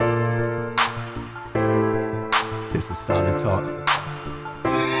This is Solid Talk.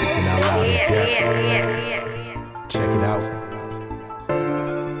 Speaking out loud in depth. Check it out.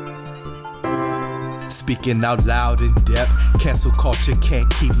 Speaking out loud in depth. Cancel culture can't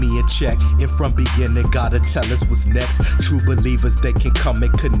keep me in check. And from beginning, gotta tell us what's next. True believers, they can come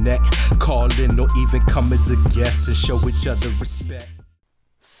and connect. Call in or even come as a guest and show each other respect.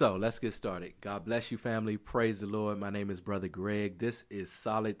 So let's get started. God bless you, family. Praise the Lord. My name is Brother Greg. This is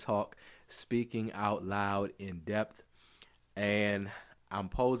Solid Talk, speaking out loud in depth. And I'm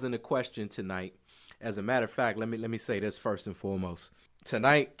posing a question tonight. As a matter of fact, let me say this first and foremost.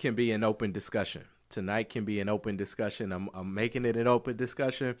 Tonight can be an open discussion. I'm making it an open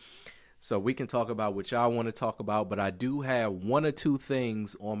discussion so we can talk about what y'all want to talk about. But I do have one or two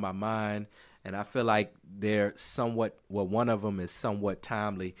things on my mind, and I feel like they're one of them is somewhat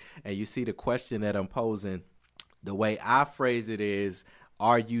timely. And you see the question that I'm posing, the way I phrase it is,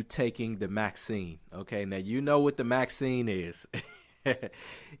 are you taking the Maxine? Okay, now you know what the Maxine is.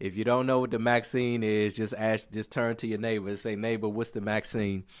 If you don't know what the Maxine is, just turn to your neighbor and say, neighbor, what's the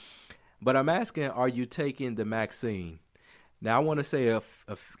Maxine? But I'm asking, are you taking the Maxine? Now, I want to say a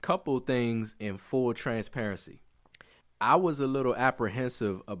couple things in full transparency. I was a little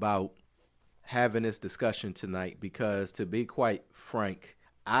apprehensive about having this discussion tonight because, to be quite frank,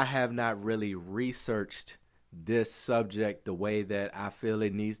 I have not really researched this subject the way that I feel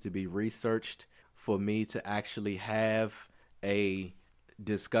it needs to be researched for me to actually have a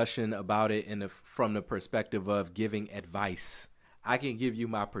discussion about it from the perspective of giving advice. I can give you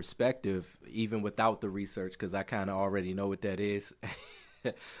my perspective even without the research because I kind of already know what that is.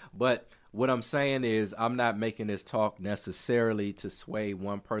 But what I'm saying is I'm not making this talk necessarily to sway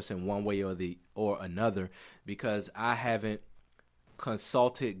one person one way or another because I haven't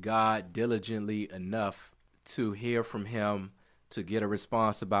consulted God diligently enough to hear from him to get a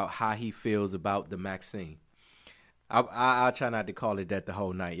response about how he feels about the Maxine. I'll try not to call it that the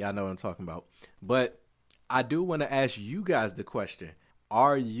whole night. Y'all know what I'm talking about. But I do want to ask you guys the question.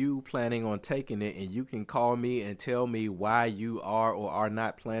 Are you planning on taking it? And you can call me and tell me why you are or are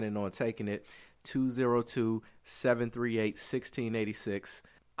not planning on taking it. 202-738-1686.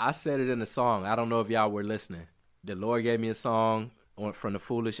 I said it in the song. I don't know if y'all were listening. The Lord gave me a song from the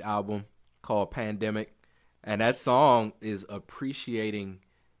Foolish album called Pandemic. And that song is appreciating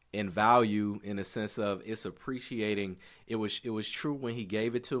in value in the sense of it's appreciating. It was true when he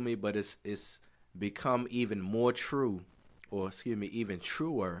gave it to me, but it's become even more true, even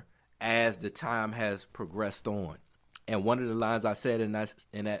truer as the time has progressed on. And one of the lines I said in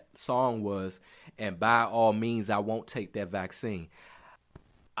that song was, and by all means, I won't take that vaccine.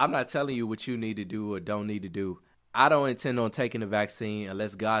 I'm not telling you what you need to do or don't need to do. I don't intend on taking the vaccine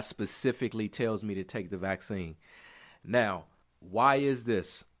unless God specifically tells me to take the vaccine. Now, why is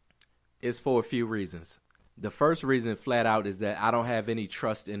this? It's for a few reasons. The first reason flat out is that I don't have any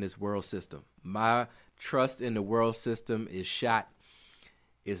trust in this world system. My trust in the world system is shot.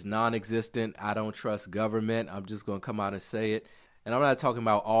 It's non-existent. I don't trust government. I'm just going to come out and say it. And I'm not talking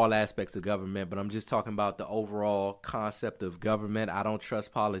about all aspects of government, but I'm just talking about the overall concept of government. I don't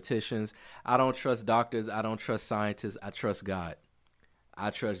trust politicians. I don't trust doctors. I don't trust scientists. I trust God.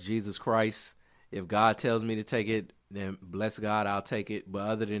 I trust Jesus Christ. If God tells me to take it, then bless God, I'll take it. But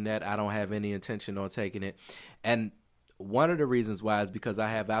other than that, I don't have any intention on taking it. And one of the reasons why is because I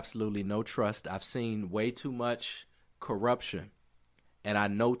have absolutely no trust. I've seen way too much corruption, and I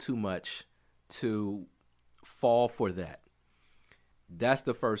know too much to fall for that. That's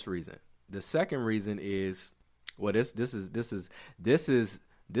the first reason. The second reason is, well, this is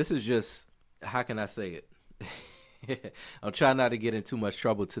just, how can I say it? I'm trying not to get in too much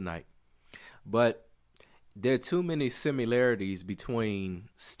trouble tonight, but there are too many similarities between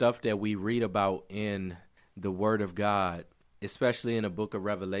stuff that we read about in the Word of God, especially in the book of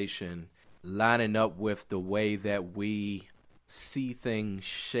Revelation, lining up with the way that we see things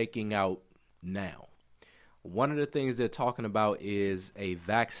shaking out now. One of the things they're talking about is a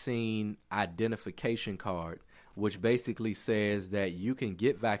vaccine identification card, which basically says that you can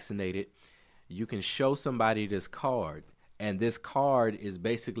get vaccinated, you can show somebody this card, and this card is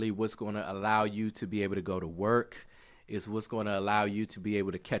basically what's going to allow you to be able to go to work, is what's going to allow you to be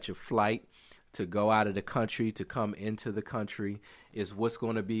able to catch a flight, to go out of the country, to come into the country, is what's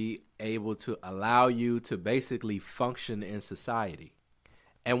going to be able to allow you to basically function in society.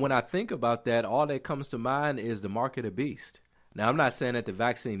 And when I think about that, all that comes to mind is the mark of the beast. Now, I'm not saying that the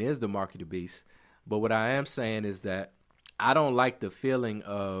vaccine is the mark of the beast, but what I am saying is that I don't like the feeling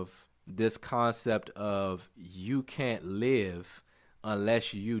of this concept of you can't live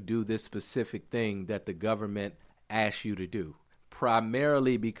unless you do this specific thing that the government asks you to do,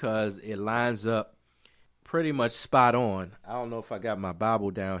 primarily because it lines up pretty much spot on. I don't know if I got my Bible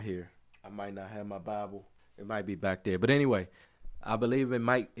down here. I might not have my Bible. It might be back there. But anyway, I believe it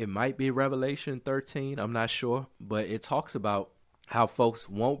might be Revelation 13. I'm not sure, but it talks about how folks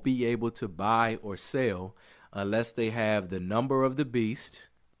won't be able to buy or sell unless they have the number of the beast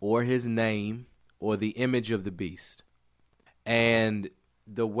or his name or the image of the beast. And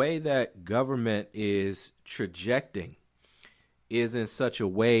the way that government is trajecting is in such a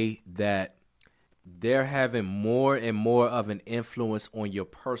way that they're having more and more of an influence on your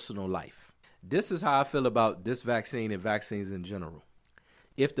personal life. This is how I feel about this vaccine and vaccines in general.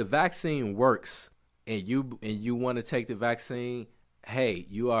 If the vaccine works and you want to take the vaccine, hey,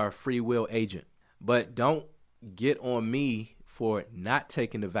 you are a free will agent. But don't get on me for not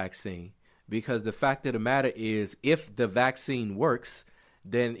taking the vaccine, because the fact of the matter is, if the vaccine works,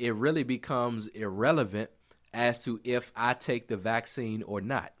 then it really becomes irrelevant as to if I take the vaccine or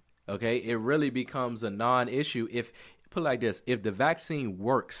not. Okay, it really becomes a non-issue. If, put it like this, if the vaccine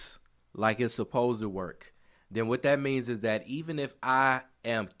works like it's supposed to work, then what that means is that even if I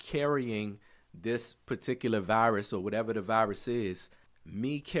am carrying this particular virus or whatever the virus is,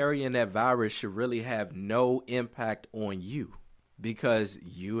 me carrying that virus should really have no impact on you, because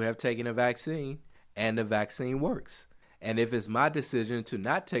you have taken a vaccine and the vaccine works. And if it's my decision to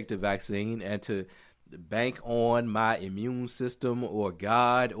not take the vaccine and to bank on my immune system or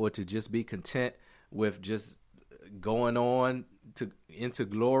God, or to just be content with just going on into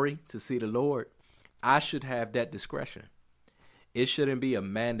glory to see the Lord, I should have that discretion. It shouldn't be a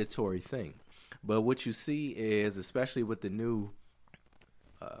mandatory thing. But what you see is, especially with the new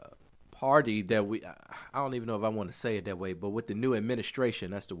party that I don't even know if I want to say it that way, but with the new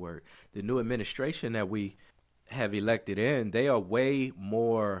administration, that's the word, the new administration that we have elected in, they are way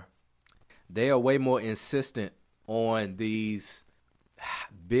more insistent on these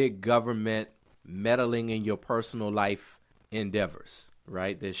big government meddling in your personal life endeavors,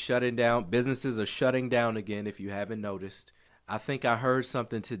 right? They're shutting down. Businesses are shutting down again, if you haven't noticed. I think I heard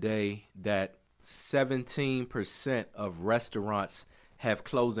something today that 17% of restaurants have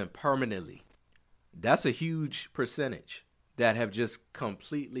closing permanently. That's a huge percentage that have just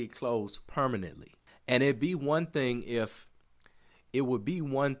completely closed permanently. And it would be one thing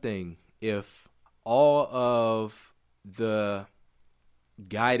if all of the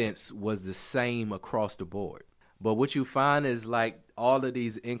guidance was the same across the board. But what you find is like all of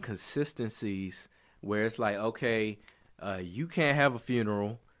these inconsistencies where it's like, okay, you can't have a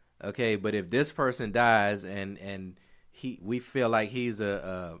funeral, okay, but if this person dies and we feel like he's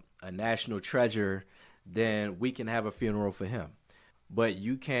a national treasure, then we can have a funeral for him. But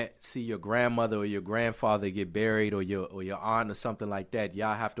you can't see your grandmother or your grandfather get buried, or your aunt or something like that.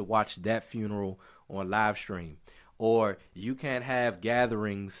 Y'all have to watch that funeral on live stream. Or you can't have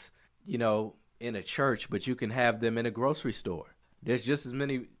gatherings, in a church, but you can have them in a grocery store. There's just as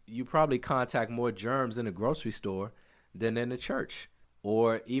many, you probably contact more germs in a grocery store than in a church.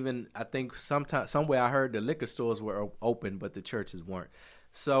 Or even, I think somewhere I heard the liquor stores were open, but the churches weren't.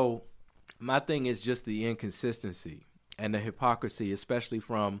 So my thing is just the inconsistency and the hypocrisy, especially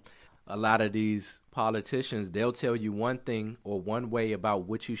from a lot of these politicians. They'll tell you one thing or one way about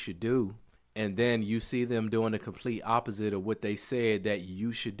what you should do, and then you see them doing the complete opposite of what they said that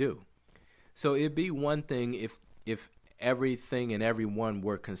you should do. So it'd be one thing if everything and everyone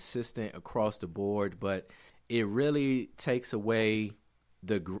were consistent across the board, but it really takes away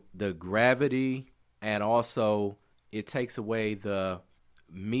the gravity, and also it takes away the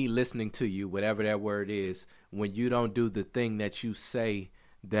me listening to you, whatever that word is, when you don't do the thing that you say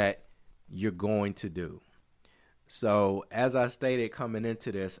that you're going to do. So as I stated coming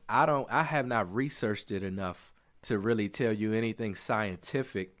into this, I have not researched it enough to really tell you anything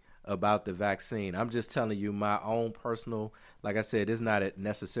scientific about the vaccine. I'm just telling you my own personal, like I said, it's not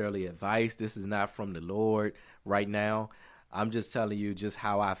necessarily advice. This is not from the Lord right now. I'm just telling you just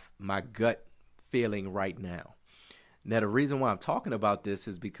how my gut feeling right now. Now, the reason why I'm talking about this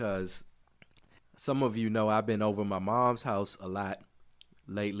is because some of you know I've been over my mom's house a lot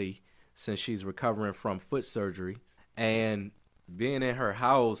lately since she's recovering from foot surgery. And being in her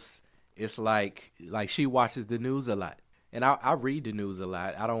house, it's like she watches the news a lot. And I read the news a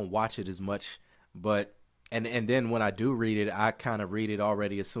lot. I don't watch it as much, but and then when I do read it, I kind of read it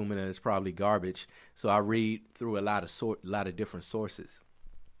already assuming that it's probably garbage. So I read through a lot of different sources.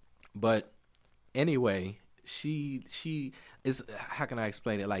 But anyway, she is, how can I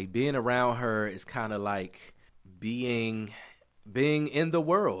explain it? Like, being around her is kind of like being in the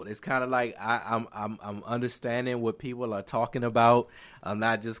world. It's kind of like I'm understanding what people are talking about. I'm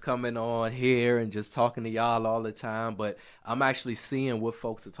not just coming on here and just talking to y'all all the time, but I'm actually seeing what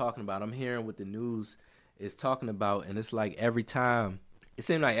folks are talking about. I'm hearing what the news is talking about, and it's like it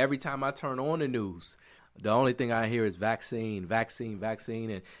seems like every time I turn on the news, the only thing I hear is vaccine, vaccine, vaccine.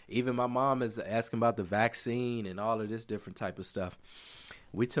 And even my mom is asking about the vaccine and all of this different type of stuff.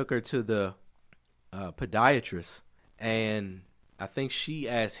 We took her to the podiatrist, and I think she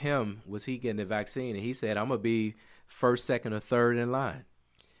asked him, was he getting the vaccine? And he said, I'm going to be first, second, or third in line.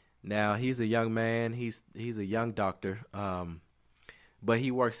 Now, he's a young man. He's a young doctor, but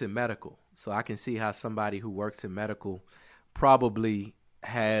he works in medical. So I can see how somebody who works in medical probably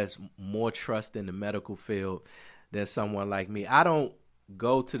has more trust in the medical field than someone like me. I don't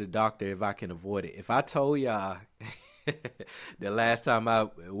go to the doctor if I can avoid it. If I told y'all the last time I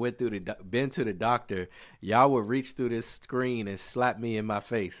been to the doctor, y'all would reach through this screen and slap me in my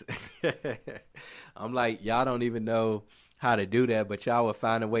face. I'm like, y'all don't even know how to do that, but y'all would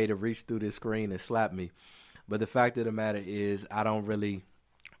find a way to reach through this screen and slap me. But the fact of the matter is, I don't really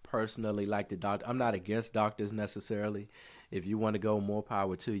personally like the doctor. I'm not against doctors necessarily. If you want to go, more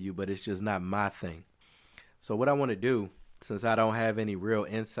power to you, but it's just not my thing. So what I want to do, since I don't have any real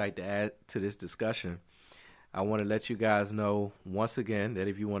insight to add to this discussion, I want to let you guys know once again that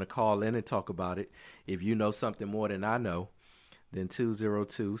if you want to call in and talk about it, if you know something more than I know, then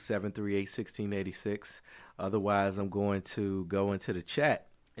 202-738-1686. Otherwise, I'm going to go into the chat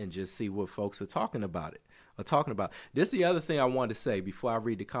and just see what folks are talking about. This is the other thing I wanted to say before I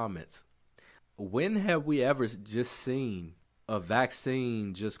read the comments. When have we ever just seen a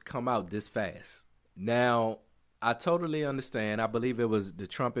vaccine just come out this fast? Now, I totally understand. I believe it was the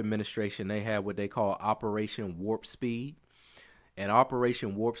Trump administration. They had what they call Operation Warp Speed. And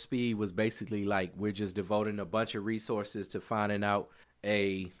Operation Warp Speed was basically like, we're just devoting a bunch of resources to finding out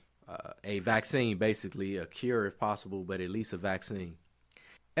a vaccine, basically a cure if possible, but at least a vaccine.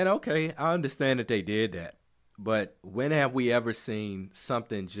 And okay, I understand that they did that. But when have we ever seen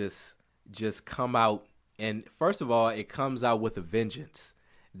something just come out? And first of all, it comes out with a vengeance.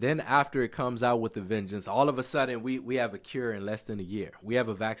 Then after it comes out with a vengeance, all of a sudden we have a cure in less than a year. We have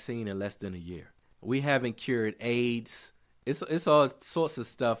a vaccine in less than a year. We haven't cured AIDS. It's all sorts of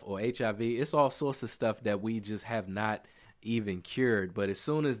stuff, or HIV. It's all sorts of stuff that we just have not even cured. But as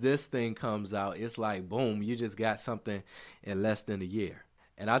soon as this thing comes out, it's like, boom, you just got something in less than a year.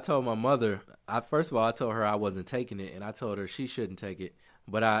 And I told my mother, first of all, I told her I wasn't taking it, and I told her she shouldn't take it.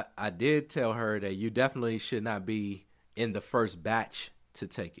 But I did tell her that you definitely should not be in the first batch to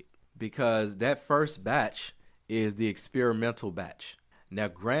take it, because that first batch is the experimental batch. Now,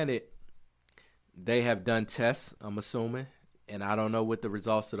 granted, they have done tests, I'm assuming, and I don't know what the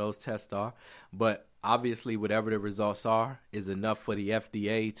results of those tests are, but obviously whatever the results are is enough for the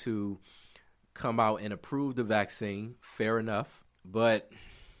FDA to come out and approve the vaccine. Fair enough, but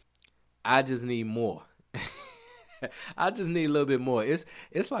I just need more. I just need a little bit more. It's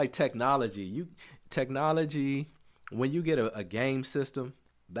like technology. When you get a game system,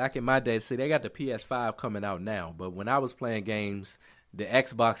 back in my day, see, they got the PS5 coming out now, but when I was playing games, the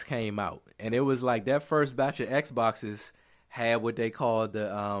Xbox came out, and it was like that first batch of Xboxes had what they called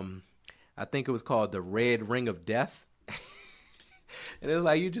I think it was called the red ring of death. And it was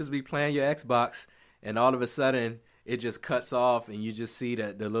like you just be playing your Xbox, and all of a sudden it just cuts off, and you just see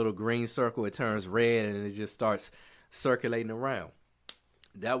the little green circle, it turns red, and it just starts circulating around.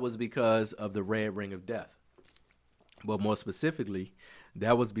 That was because of the red ring of death. But more specifically,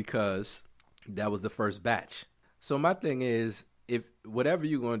 that was because that was the first batch. So my thing is, if whatever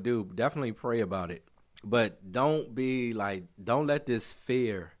you're going to do, definitely pray about it. But don't let this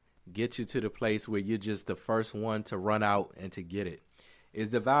fear get you to the place where you're just the first one to run out and to get it.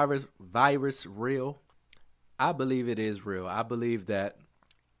 Is the virus real? I believe it is real. I believe that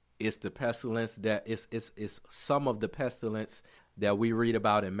it's the pestilence that it's some of the pestilence that we read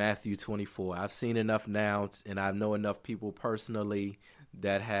about in Matthew 24. I've seen enough now, and I know enough people personally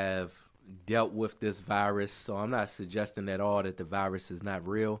that have dealt with this virus. So I'm not suggesting at all that the virus is not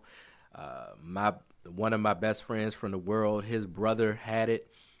real. One of my best friends from the world, his brother had it.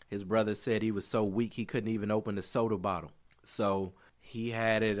 His brother said he was so weak he couldn't even open the soda bottle. So he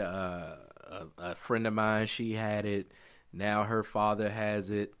had it. A friend of mine, she had it. Now her father has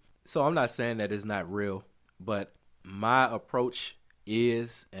it. So I'm not saying that it's not real, but my approach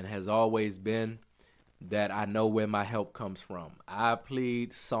is and has always been that I know where my help comes from. I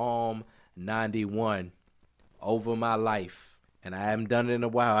plead Psalm 91 over my life, and I haven't done it in a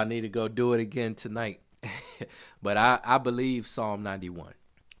while. I need to go do it again tonight. But I believe Psalm 91.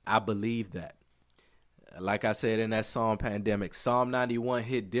 I believe that. Like I said in that Psalm pandemic, Psalm 91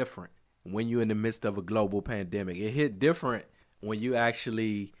 hit different when you're in the midst of a global pandemic. It hit different when you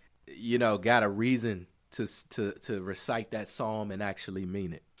actually, got a reason to recite that psalm and actually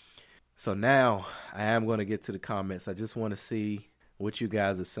mean it. So now I am going to get to the comments. I just want to see what you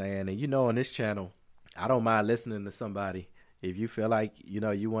guys are saying. And on this channel, I don't mind listening to somebody. If you feel like,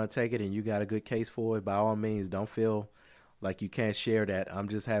 you want to take it and you got a good case for it, by all means, don't feel like you can't share that. I'm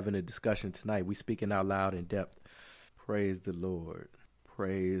just having a discussion tonight. We speaking out loud in depth. Praise the Lord.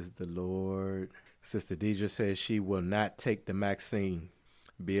 Praise the Lord. Sister Deidre says she will not take the Maxine.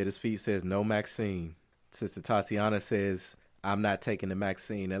 Beatrice Feet says no Maxine. Sister Tatiana says I'm not taking the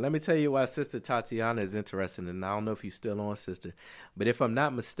Maxine. And let me tell you why Sister Tatiana is interested. And I don't know if you're still on, sister. But if I'm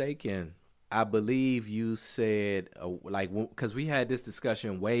not mistaken, I believe you said, because we had this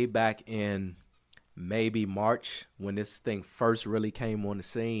discussion way back in maybe March when this thing first really came on the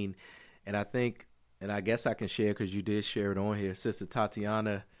scene. And I think, and I guess I can share because you did share it on here, Sister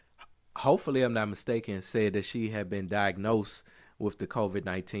Tatiana, hopefully I'm not mistaken, said that she had been diagnosed with the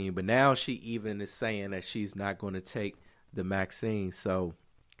COVID-19. But now she even is saying that she's not going to take the Maxine. So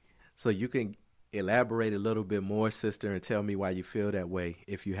you can elaborate a little bit more, sister, and tell me why you feel that way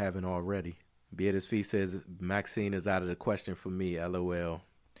if you haven't already. Beatrice Fee says Maxine is out of the question for me, LOL.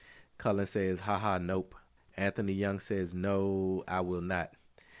 Cullen says, haha, nope. Anthony Young says, no, I will not.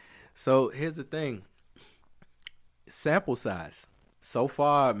 So here's the thing. Sample size. So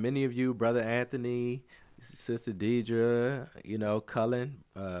far, many of you, Brother Anthony, Sister Deidre, Cullen,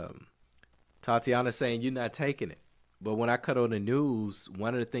 Tatiana saying you're not taking it. But when I cut on the news,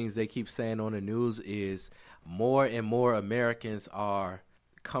 one of the things they keep saying on the news is more and more Americans are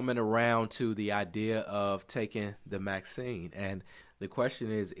coming around to the idea of taking the Maxine. And the question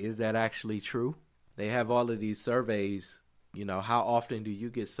is that actually true? They have all of these surveys. How often do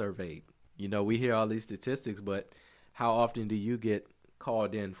you get surveyed? We hear all these statistics, but how often do you get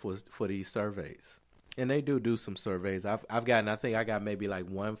called in for these surveys? And they do some surveys. I think I got maybe like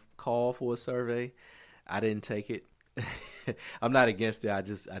one call for a survey. I didn't take it. I'm not against it. I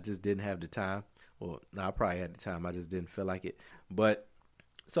just didn't have the time. Well, no, I probably had the time. I just didn't feel like it. But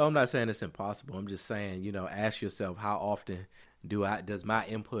so I'm not saying it's impossible. I'm just saying, ask yourself, how often does my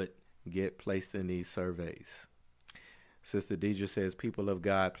input get placed in these surveys? Sister Deidre says, people of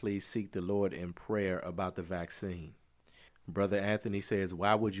God, please seek the Lord in prayer about the vaccine. Brother Anthony says,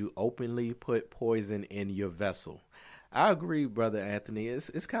 why would you openly put poison in your vessel? I agree, Brother Anthony.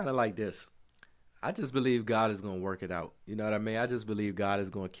 It's kind of like this. I just believe God is going to work it out. You know what I mean? I just believe God is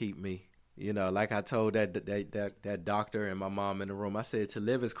going to keep me. Like I told that doctor and my mom in the room, I said, to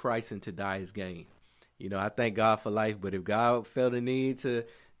live is Christ and to die is gain. I thank God for life, but if God felt the need to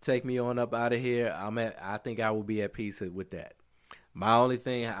take me on up out of here, I think I will be at peace with that. My only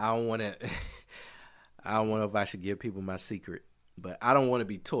thing, I don't want to know if I should give people my secret, but I don't want to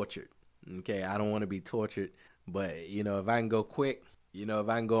be tortured. Okay, I don't want to be tortured, but if I can go quick, if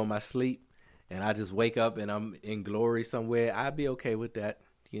I can go in my sleep and I just wake up and I'm in glory somewhere, I'd be okay with that.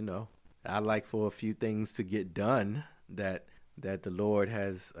 I like for a few things to get done that the Lord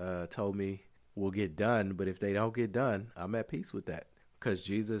has told me will get done, but if they don't get done, I'm at peace with that. Because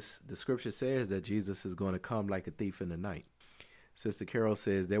the scripture says that Jesus is going to come like a thief in the night. Sister Carol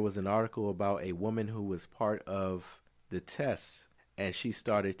says there was an article about a woman who was part of the test and she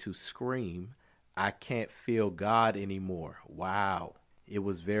started to scream, I can't feel God anymore. Wow. It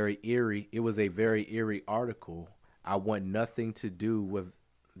was very eerie. It was a very eerie article. I want nothing to do with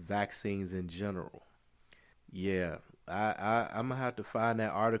vaccines in general. Yeah, I'm going to have to find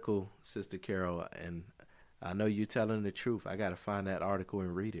that article, Sister Carol, and I know you're telling the truth. I got to find that article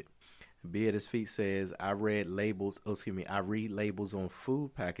and read it. Beatrice Feet says, I read labels on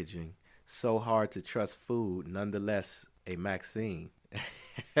food packaging. So hard to trust food. Nonetheless, a Maxine.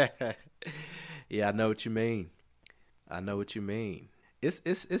 Yeah, I know what you mean.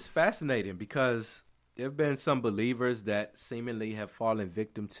 It's fascinating because there have been some believers that seemingly have fallen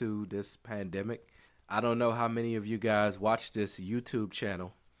victim to this pandemic. I don't know how many of you guys watch this YouTube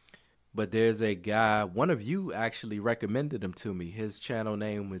channel, but there's a guy, one of you actually recommended him to me. His channel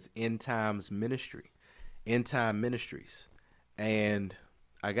name was End Time Ministries. And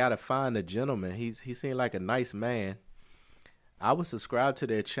I got to find the gentleman. He seemed like a nice man. I was subscribed to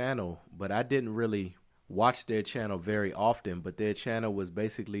their channel, but I didn't really watch their channel very often. But their channel was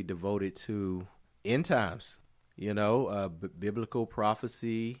basically devoted to end times, biblical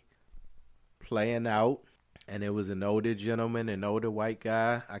prophecy playing out. And it was an older gentleman, an older white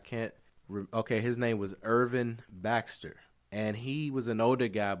guy. His name was Irvin Baxter. And he was an older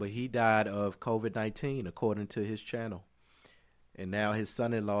guy, but he died of COVID-19, according to his channel. And now his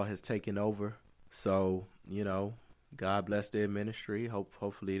son-in-law has taken over. So, God bless their ministry.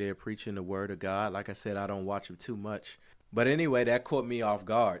 Hopefully they're preaching the word of God. Like I said, I don't watch him too much. But anyway, that caught me off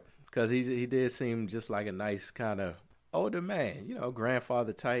guard because he did seem just like a nice kind of older man,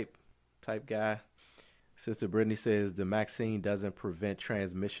 grandfather type. type guy. Sister Brittany says the Maxine doesn't prevent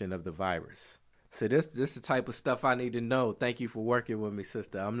transmission of the virus. So this the type of stuff I need to know. Thank you for working with me,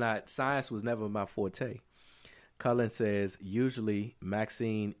 sister. Science was never my forte. Cullen says usually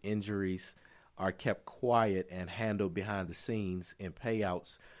Maxine injuries are kept quiet and handled behind the scenes in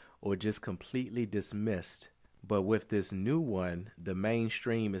payouts or just completely dismissed. But with this new one, the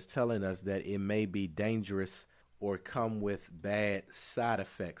mainstream is telling us that it may be dangerous or come with bad side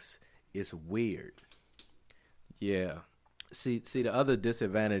effects. It's weird. Yeah. See, the other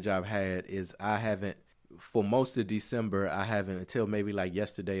disadvantage I've had is I haven't, for most of December, I haven't, until maybe like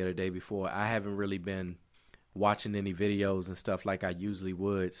yesterday or the day before, I haven't really been watching any videos and stuff like I usually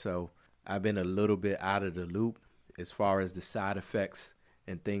would. So I've been a little bit out of the loop as far as the side effects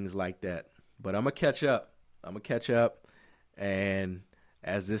and things like that. But I'm going to catch up. And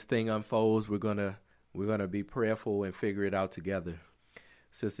as this thing unfolds, we're going to be prayerful and figure it out together.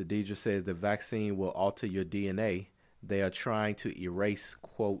 Sister Deidre says the vaccine will alter your DNA. They are trying to erase,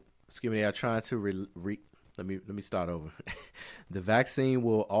 they are trying to let me start over. The vaccine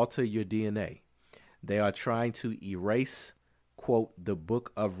will alter your DNA. They are trying to erase, the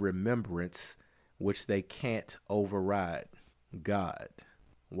book of remembrance, which they can't override. God.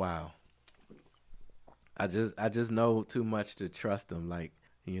 Wow. I just know too much to trust them. Like,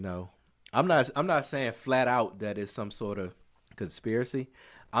 I'm not saying flat out that it's some sort of conspiracy.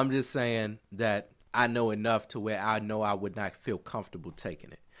 I'm just saying that I know enough to where I know I would not feel comfortable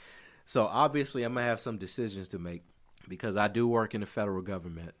taking it. So obviously I'm going to have some decisions to make because I do work in the federal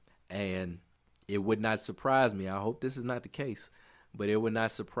government, and it would not surprise me. I hope this is not the case, but it would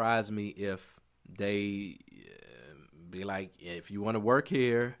not surprise me if they be like, if you want to work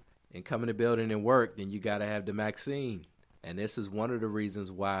here and come in the building and work, then you got to have the Maxine. And this is one of the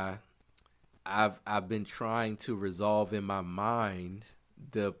reasons why I've been trying to resolve in my mind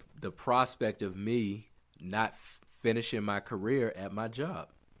the prospect of me not finishing my career at my job.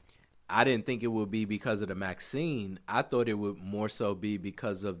 I didn't think it would be because of the Maxine. I thought it would more so be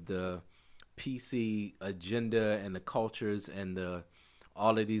because of the PC agenda and the cultures and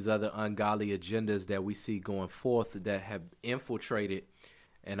all of these other ungodly agendas that we see going forth that have infiltrated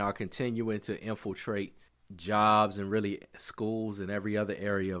and are continuing to infiltrate jobs and really schools and every other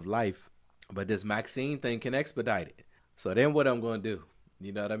area of life. But this Maxine thing can expedite it. So then what I'm going to do?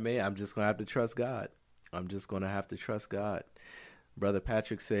 You know what I mean? I'm just going to have to trust God. Brother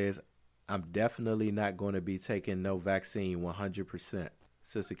Patrick says, I'm definitely not going to be taking no vaccine 100%.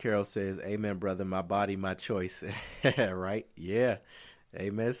 Sister Carol says, amen, brother. My body, my choice. Right? Yeah.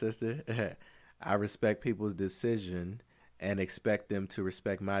 Amen, sister. I respect people's decision and expect them to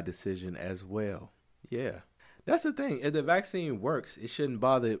respect my decision as well. Yeah. That's the thing. If the vaccine works, it shouldn't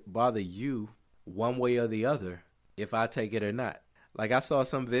bother you one way or the other if I take it or not. Like I saw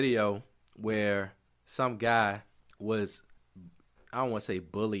some video where some guy was, I don't want to say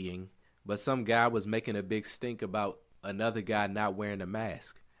bullying, but some guy was making a big stink about another guy not wearing a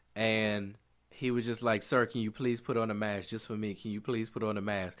mask. And he was just like, sir, can you please put on a mask just for me? Can you please put on a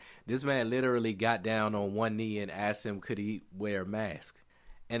mask? This man literally got down on one knee and asked him, could he wear a mask?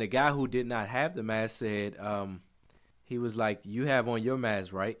 And the guy who did not have the mask said, he was like, you have on your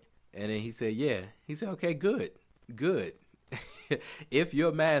mask, right? And then he said, yeah. He said, okay, good. If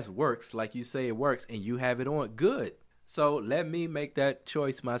your mask works like you say it works and you have it on, good. So let me make that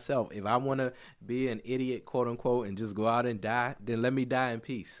choice myself. If I want to be an idiot, quote unquote, and just go out and die, then let me die in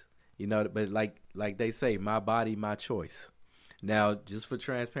peace. But like they say, my body, my choice. Now, just for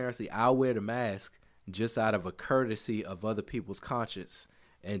transparency, I'll wear the mask just out of a courtesy of other people's conscience.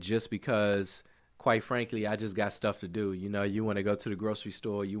 And just because, quite frankly, I just got stuff to do. You want to go to the grocery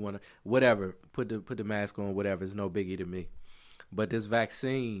store, you want to, whatever, put the mask on, whatever. It's no biggie to me. But this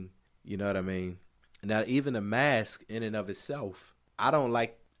vaccine, you know what I mean? Now, even the mask in and of itself, I don't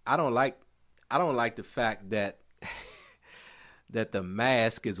like the fact that that the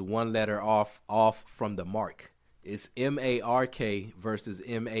mask is one letter off from the mark. It's M-A-R-K versus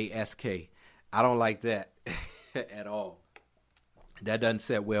M-A-S-K. I don't like that at all. That doesn't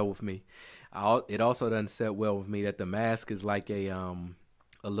set well with me. It also doesn't set well with me that the mask is like a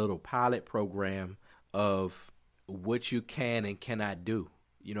little pilot program of what you can and cannot do.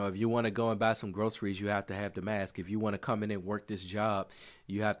 If you want to go and buy some groceries, you have to have the mask. If you want to come in and work this job,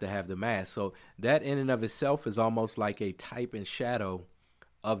 you have to have the mask. So that in and of itself is almost like a type and shadow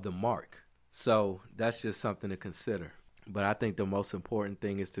of the mark. So that's just something to consider. But I think the most important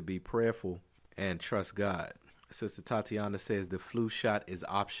thing is to be prayerful and trust God. Sister Tatiana says the flu shot is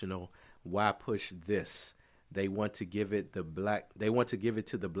optional. Why push this? They want to give it to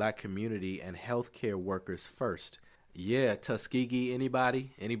the black community and healthcare workers first. Yeah, Tuskegee.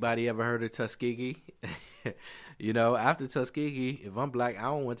 Anybody ever heard of Tuskegee? You know, after Tuskegee, if I'm black, I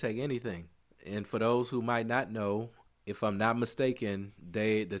don't want to take anything. And for those who might not know, if I'm not mistaken,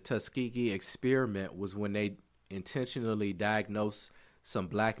 the Tuskegee experiment was when they intentionally diagnosed some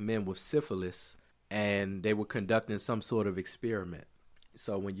black men with syphilis, and they were conducting some sort of experiment.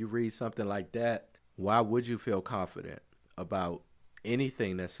 So when you read something like that, why would you feel confident about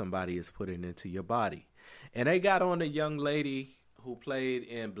anything that somebody is putting into your body? And they got on a young lady who played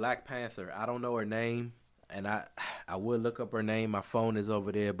in Black Panther. I don't know her name, and I would look up her name. My phone is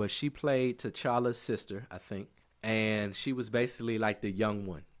over there, but she played T'Challa's sister, I think, and she was basically like the young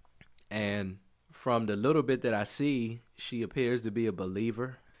one. And from the little bit that I see, she appears to be a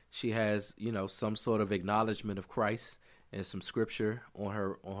believer. She has, you know, some sort of acknowledgement of Christ and some scripture on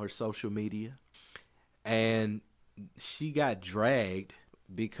her social media. And she got dragged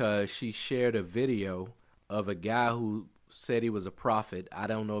because she shared a video of a guy who said he was a prophet. I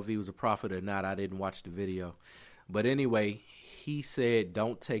don't know if he was a prophet or not. I didn't watch the video. But anyway, he said,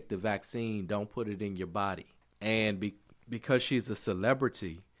 don't take the vaccine. Don't put it in your body. And because she's a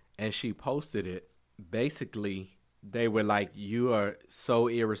celebrity and she posted it, basically they were like, you are so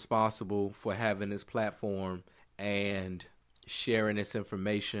irresponsible for having this platform and sharing this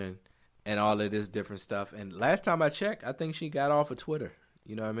information and all of this different stuff. And last time I checked, I think she got off of Twitter.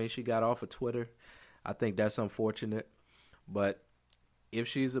 You know what I mean? She got off of Twitter. I think that's unfortunate. But if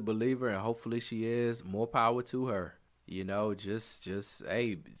she's a believer, and hopefully she is, more power to her. You know, just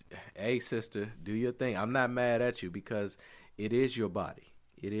hey, sister, do your thing. I'm not mad at you because it is your body.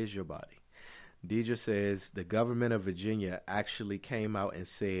 It is your body. Deidre says the government of Virginia actually came out and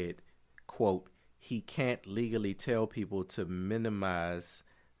said, quote, he can't legally tell people to minimize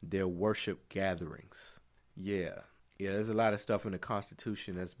their worship gatherings. Yeah, there's a lot of stuff in the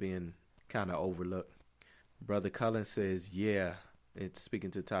Constitution that's being kind of overlooked. Brother Cullen says, yeah, it's speaking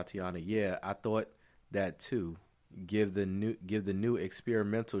to Tatiana. Yeah, I thought that too. Give the new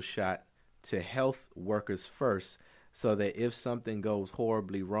experimental shot to health workers first, so that if something goes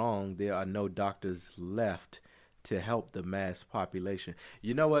horribly wrong, there are no doctors left to help the mass population.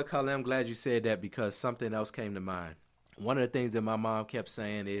 You know what, Cullen? I'm glad you said that because something else came to mind. One of the things that my mom kept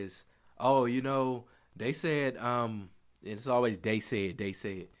saying is, oh, you know, they said, it's always they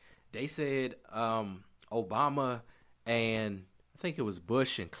said, Obama and I think it was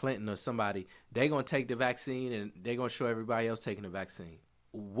Bush and Clinton or somebody, they going to take the vaccine and they're going to show everybody else taking the vaccine.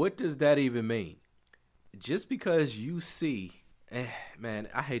 What does that even mean? Just because you see, man,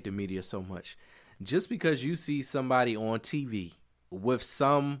 I hate the media so much. Just because you see somebody on TV with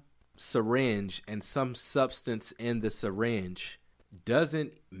some syringe and some substance in the syringe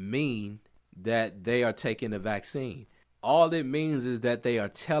doesn't mean that they are taking the vaccine. All it means is that they are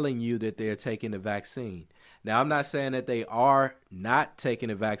telling you that they're taking the vaccine. Now, I'm not saying that they are not taking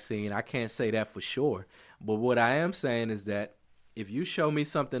the vaccine. I can't say that for sure. But what I am saying is that if you show me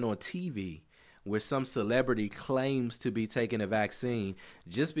something on TV where some celebrity claims to be taking a vaccine,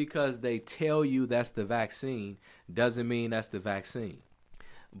 just because they tell you that's the vaccine doesn't mean that's the vaccine.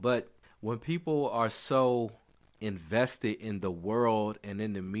 But when people are so invested in the world and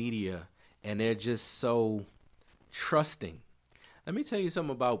in the media and they're just so trusting, let me tell you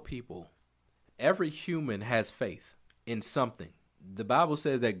something about people. Every human has faith in something. The Bible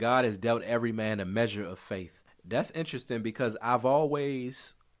says that God has dealt every man a measure of faith. That's interesting because I've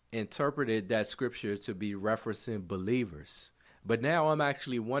always interpreted that scripture to be referencing believers. But now I'm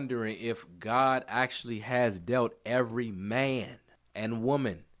actually wondering if God actually has dealt every man and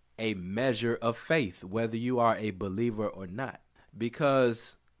woman a measure of faith, whether you are a believer or not.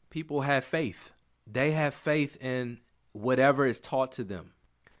 Because people have faith. They have faith in whatever is taught to them.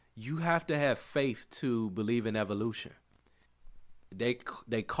 You have to have faith to believe in evolution. They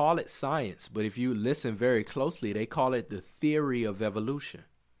call it science, but if you listen very closely, they call it the theory of evolution.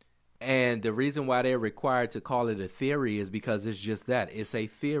 And the reason why they're required to call it a theory is because it's just that. It's a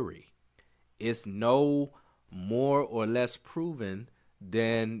theory. It's no more or less proven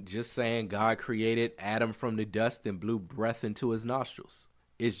than just saying God created Adam from the dust and blew breath into his nostrils.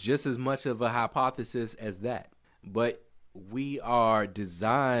 It's just as much of a hypothesis as that. But we are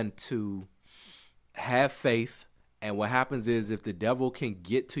designed to have faith. And what happens is if the devil can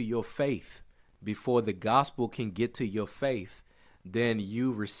get to your faith before the gospel can get to your faith, then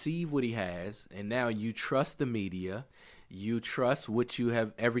you receive what he has. And now you trust the media. You trust what you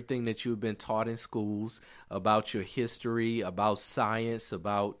have, everything that you've been taught in schools about your history, about science,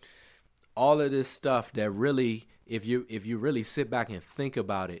 about all of this stuff that really, if you really sit back and think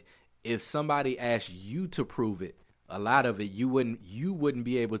about it, if somebody asked you to prove it, a lot of it you wouldn't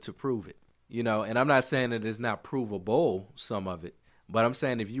be able to prove it. And I'm not saying that it's not provable, some of it, but I'm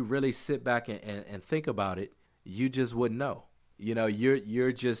saying if you really sit back and think about it, you just wouldn't know.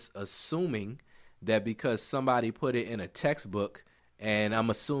 You're just assuming that because somebody put it in a textbook, and I'm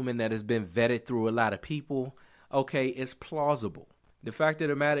assuming that it's been vetted through a lot of people, okay, it's plausible. The fact of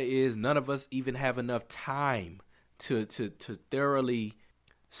the matter is none of us even have enough time to thoroughly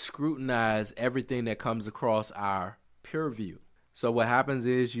scrutinize everything that comes across our peer view. So what happens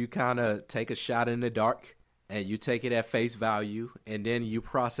is you kind of take a shot in the dark and you take it at face value, and then you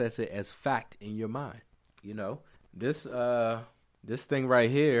process it as fact in your mind. This thing right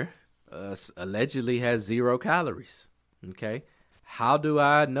here allegedly has 0 calories. Okay. How do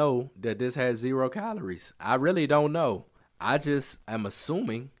I know that this has 0 calories? I really don't know. I just am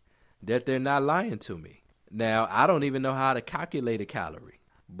assuming that they're not lying to me. Now, I don't even know how to calculate a calorie.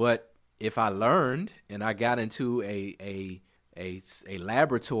 But if I learned and I got into a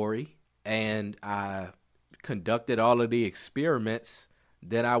laboratory and I conducted all of the experiments,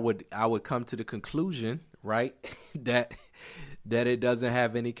 then I would come to the conclusion, right, that it doesn't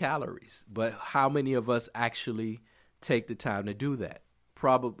have any calories. But how many of us actually take the time to do that?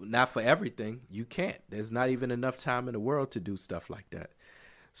 Probably not for everything. You can't. There's not even enough time in the world to do stuff like that.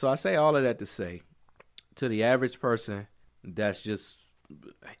 So I say all of that to say, to the average person that's just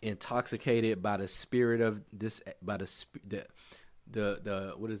intoxicated by the spirit of this, by the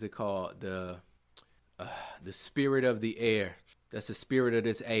what is it called? The spirit of the air. That's the spirit of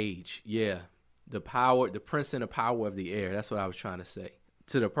this age. Yeah. The power, the prince and the power of the air. That's what I was trying to say.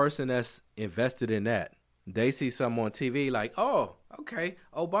 To the person that's invested in that, they see something on TV like, oh, okay,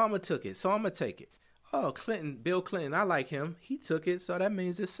 Obama took it, so I'm going to take it. Oh, Bill Clinton, I like him. He took it, so that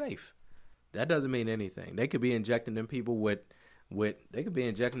means it's safe. That doesn't mean anything. They could be injecting them people with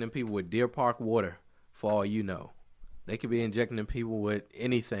Deer Park water, for all you know. They could be injecting them people with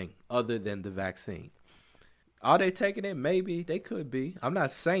anything other than the vaccine. Are they taking it? Maybe. They could be. I'm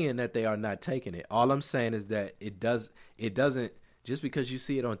not saying that they are not taking it. All I'm saying is that it doesn't, just because you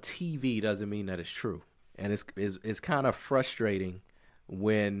see it on TV doesn't mean that it's true. And it's kind of frustrating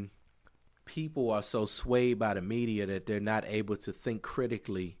when people are so swayed by the media that they're not able to think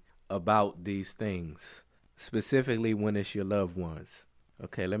critically about these things, specifically when it's your loved ones.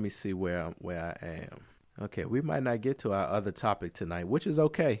 Okay, let me see where I am. Okay, we might not get to our other topic tonight, which is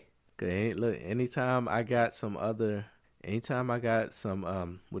okay. Okay, look, anytime I got some what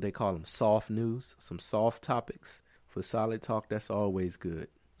they call them, soft news, some soft topics for Solid Talk, that's always good.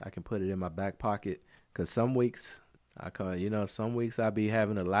 I can put it in my back pocket, because some weeks I be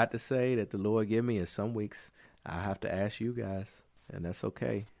having a lot to say that the Lord give me, and some weeks I have to ask you guys, and that's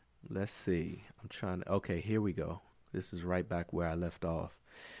okay. Let's see. Okay, here we go. This is right back where I left off.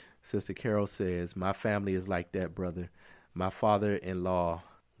 Sister Carol says, my family is like that, brother. My father-in-law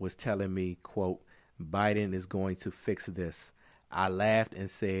was telling me, quote, Biden is going to fix this. I laughed and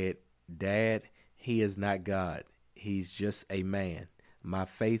said, Dad, he is not God. He's just a man. My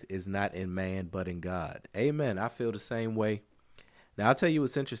faith is not in man, but in God. Amen. I feel the same way. Now, I'll tell you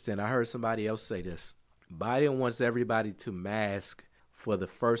what's interesting. I heard somebody else say this. Biden wants everybody to mask for the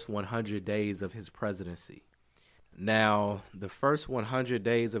first 100 days of his presidency. Now, the first 100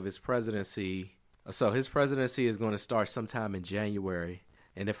 days of his presidency, so his presidency is going to start sometime in January.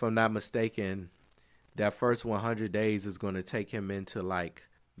 And if I'm not mistaken, that first 100 days is going to take him into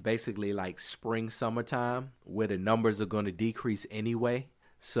basically spring, summertime, where the numbers are going to decrease anyway.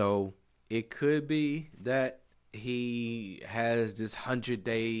 So it could be that he has this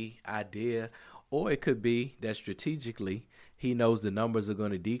 100-day idea, or it could be that strategically he knows the numbers are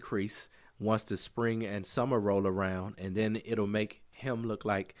going to decrease once the spring and summer roll around, and then it'll make him look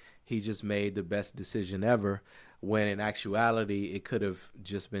like he just made the best decision ever, when in actuality it could have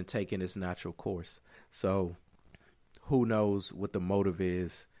just been taking its natural course. So who knows what the motive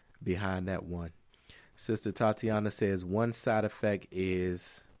is behind that one. Sister Tatiana says one side effect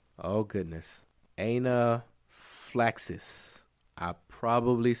is, oh goodness, anaphylaxis. I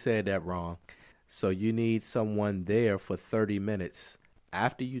probably said that wrong. So you need someone there for 30 minutes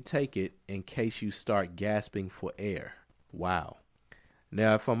after you take it in case you start gasping for air. Wow.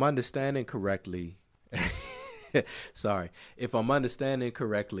 Now, if I'm understanding correctly, if I'm understanding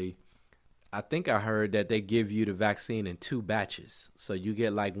correctly, I think I heard that they give you the vaccine in 2 batches. So you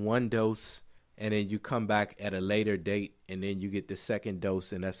get 1 dose, and then you come back at a later date, and then you get the second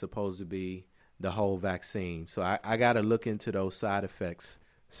dose, and that's supposed to be the whole vaccine. So I got to look into those side effects,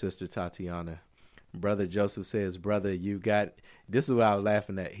 Sister Tatiana. Brother Joseph says, brother, this is what I was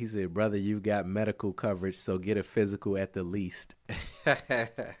laughing at. He said, brother, you've got medical coverage, so get a physical at the least.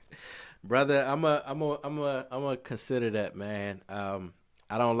 Brother, I'm a consider that, man.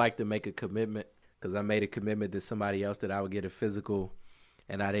 I don't like to make a commitment because I made a commitment to somebody else that I would get a physical,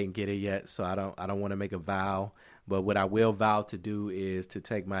 and I didn't get it yet. So I don't want to make a vow. But what I will vow to do is to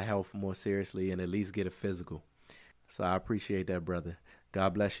take my health more seriously and at least get a physical. So I appreciate that, brother.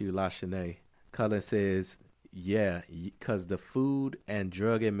 God bless you, LaShanae. Cullen says, yeah, because the Food and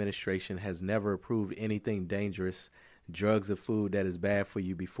Drug Administration has never approved anything dangerous, drugs or food that is bad for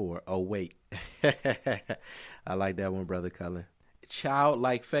you before. Oh, wait. I like that one, Brother Cullen.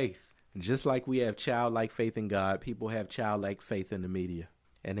 Childlike faith. Just like we have childlike faith in God, people have childlike faith in the media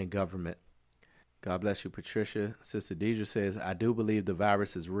and in government. God bless you, Patricia. Sister Deidre says, I do believe the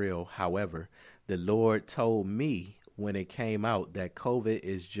virus is real. However, the Lord told me when it came out that COVID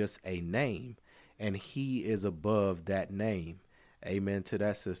is just a name and he is above that name. Amen to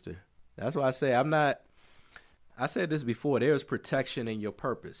that, sister. That's why I say I said this before, there's protection in your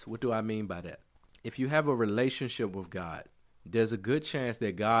purpose. What do I mean by that? If you have a relationship with God, there's a good chance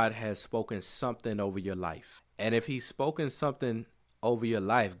that God has spoken something over your life. And if he's spoken something over your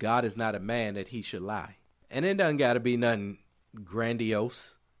life, God is not a man that he should lie. And it doesn't got to be nothing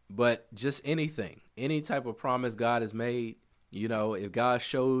grandiose, but just anything, any type of promise God has made. You know, if God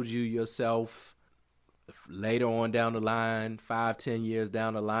showed you yourself later on down the line, 5-10 years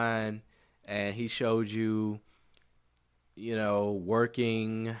down the line, and he showed you, you know,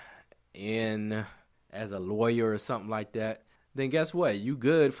 working in as a lawyer or something like that, then guess what? You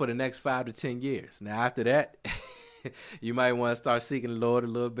good for the next 5 to 10 years. Now, after that, you might want to start seeking the Lord a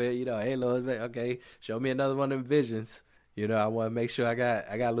little bit. You know, hey, Lord, okay, show me another one of them visions. You know, I want to make sure I got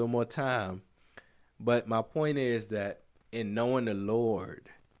a little more time. But my point is that in knowing the Lord,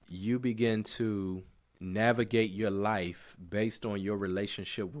 you begin to navigate your life based on your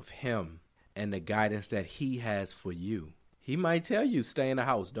relationship with him and the guidance that he has for you. He might tell you, stay in the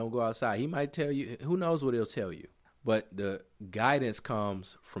house, don't go outside. He might tell you, who knows what he'll tell you. But the guidance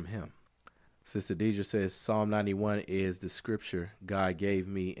comes from him. Sister Deidre says, Psalm 91 is the scripture God gave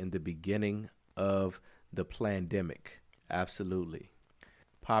me in the beginning of the pandemic. Absolutely.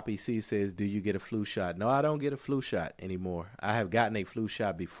 Poppy C says, do you get a flu shot? No, I don't get a flu shot anymore. I have gotten a flu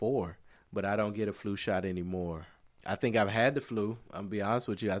shot before, but I don't get a flu shot anymore. I think I've had the flu. I'm going to be honest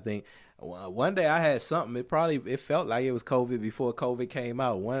with you. I think one day I had something. It felt like it was COVID before COVID came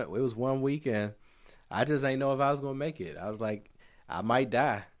out. It was one weekend. I just ain't know if I was going to make it. I was like, I might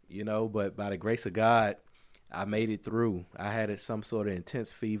die, you know, but by the grace of God, I made it through. I had some sort of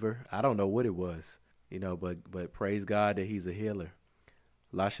intense fever. I don't know what it was, you know, but praise God that he's a healer.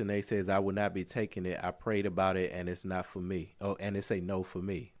 LaShanae says, I will not be taking it. I prayed about it and it's not for me. Oh, and it's a no for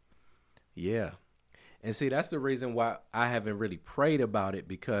me. Yeah. And see, that's the reason why I haven't really prayed about it,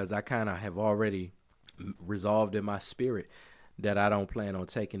 because I kind of have already resolved in my spirit that I don't plan on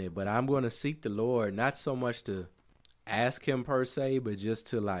taking it. But I'm going to seek the Lord, not so much to ask him per se, but just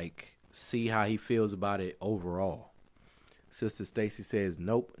to like see how he feels about it overall. Sister Stacy says,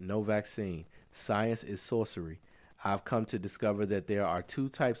 nope, no vaccine. Science is sorcery. I've come to discover that there are two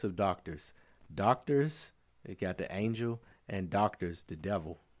types of doctors. Doctors, they got the angel, and doctors, the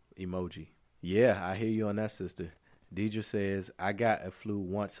devil emoji. Yeah, I hear you on that, sister. Deidre says, I got a flu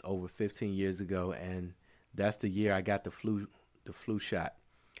once over 15 years ago, and that's the year I got the flu shot.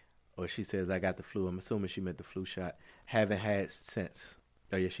 Or she says, I got the flu. I'm assuming she meant the flu shot. Haven't had since.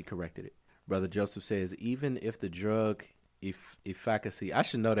 Oh, yeah, she corrected it. Brother Joseph says, even if the drug efficacy, I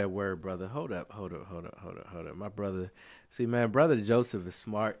should know that word, brother. Hold up. My brother, see, man, Brother Joseph is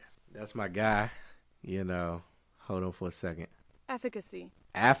smart. That's my guy. You know, hold on for a second. Efficacy.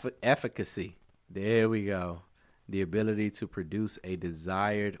 Efficacy. There we go. The ability to produce a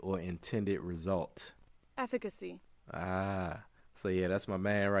desired or intended result. Efficacy. So yeah, that's my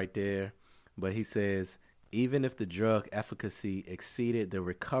man right there. But he says, even if the drug efficacy exceeded the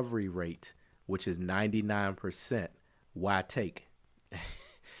recovery rate, which is 99%, why take?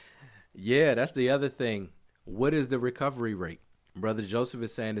 Yeah, that's the other thing. What is the recovery rate? Brother Joseph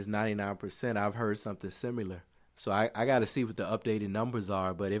is saying it's 99%. I've heard something similar. So I got to see what the updated numbers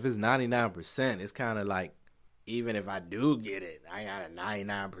are. But if it's 99%, it's kind of like, even if I do get it, I got a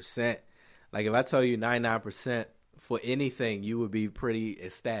 99%. Like if I tell you 99% for anything, you would be pretty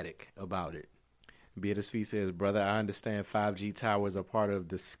ecstatic about it. Beatrice Fee says, brother, I understand 5G towers are part of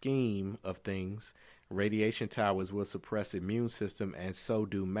the scheme of things. Radiation towers will suppress immune system, and so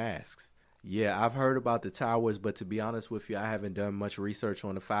do masks. Yeah, I've heard about the towers, but to be honest with you, I haven't done much research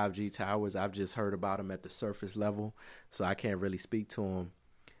on the 5G towers. I've just heard about them at the surface level, so I can't really speak to them.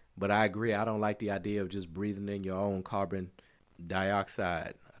 But I agree, I don't like the idea of just breathing in your own carbon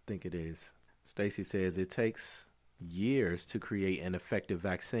dioxide. I think it is. Stacy says, it takes years to create an effective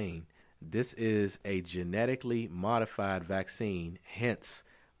vaccine. This is a genetically modified vaccine, hence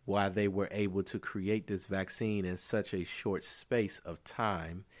why they were able to create this vaccine in such a short space of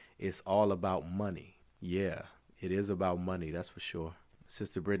time. It's all about money. Yeah, it is about money, that's for sure.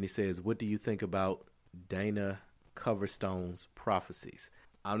 Sister Brittany says, what do you think about Dana Coverstone's prophecies?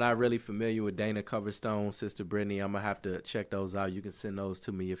 I'm not really familiar with Dana Coverstone, Sister Brittany. I'm going to have to check those out. You can send those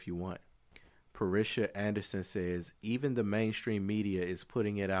to me if you want. Parisha Anderson says, even the mainstream media is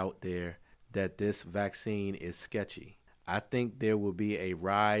putting it out there that this vaccine is sketchy. I think there will be a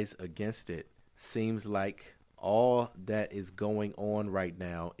rise against it. Seems like all that is going on right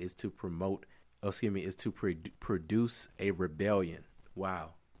now is to produce a rebellion.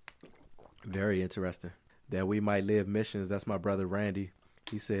 Wow. Very interesting. That we might live missions. That's my brother Randy.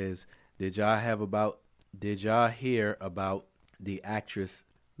 He says, did y'all hear about the actress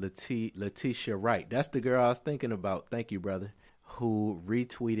Letitia Wright? That's the girl I was thinking about. Thank you, brother. Who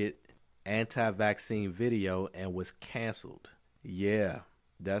retweeted anti-vaccine video and was canceled. Yeah,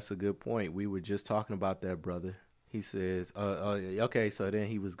 that's a good point. We were just talking about that, brother. He says, okay, so then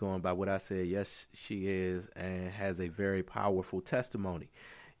he was going by what I said. Yes, she is and has a very powerful testimony.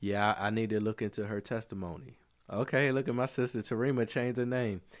 Yeah, I need to look into her testimony. Okay, look at my sister Tarima changed her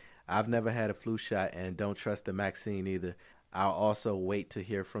name. I've never had a flu shot and don't trust the Maxine either. I'll also wait to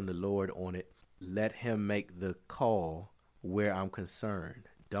hear from the Lord on it. Let him make the call where I'm concerned.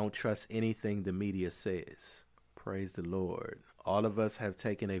 Don't trust anything the media says. Praise the Lord. All of us have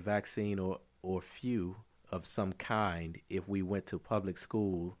taken a vaccine or few of some kind if we went to public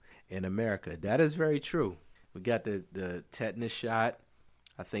school in America. That is very true. We got the tetanus shot.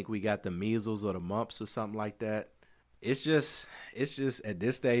 I think we got the measles or the mumps or something like that. It's just at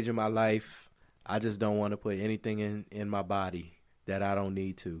this stage of my life, I just don't want to put anything in my body that I don't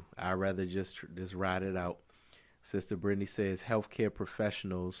need to. I'd rather just ride it out. Sister Brittany says healthcare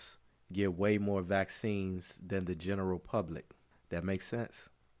professionals get way more vaccines than the general public. That makes sense.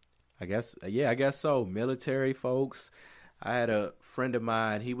 I guess so. Military folks. I had a friend of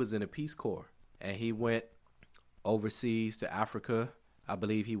mine, he was in the Peace Corps, and he went overseas to Africa. I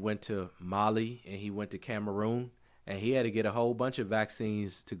believe he went to Mali and he went to Cameroon, and he had to get a whole bunch of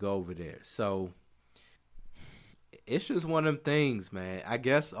vaccines to go over there. So it's just one of them things, man. I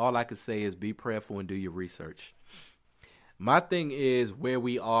guess all I could say is be prayerful and do your research. My thing is where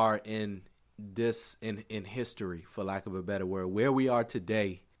we are in history, for lack of a better word, where we are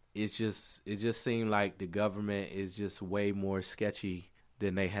today. It just seemed like the government is just way more sketchy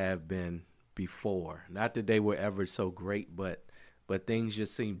than they have been before. Not that they were ever so great, but things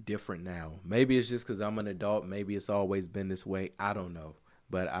just seem different now. Maybe it's just because I'm an adult. Maybe it's always been this way. I don't know.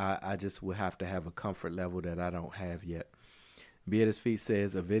 But I just will have to have a comfort level that I don't have yet. Be at His Feet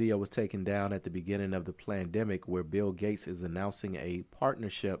says a video was taken down at the beginning of the pandemic where Bill Gates is announcing a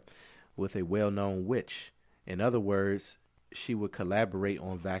partnership with a well-known witch. In other words, she would collaborate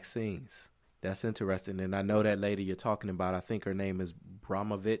on vaccines. That's interesting. And I know that lady you're talking about. I think her name is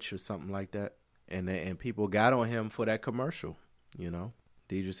Bramovich or something like that. And people got on him for that commercial, you know.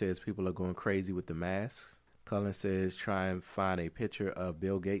 Deidre says people are going crazy with the masks. Cullen says try and find a picture of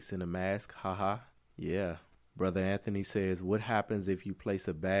Bill Gates in a mask. Haha. Yeah. Brother Anthony says, what happens if you place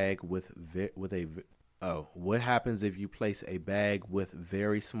a bag what happens if you place a bag with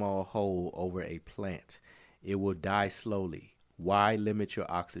very small hole over a plant? It will die slowly. Why limit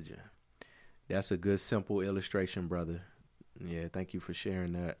your oxygen? That's a good, simple illustration, brother. Yeah, thank you for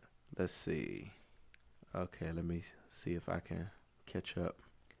sharing that. Let's see. Okay, let me see if I can catch up.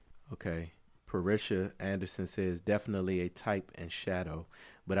 Okay. Parisha Anderson says, definitely a type and shadow,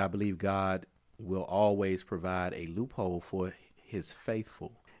 but I believe God will always provide a loophole for his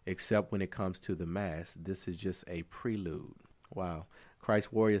faithful, except when it comes to the mass. This is just a prelude. Wow.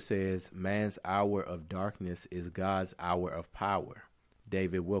 Christ Warrior says, man's hour of darkness is God's hour of power.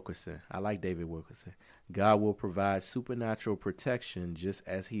 David Wilkerson. I like David Wilkerson. God will provide supernatural protection just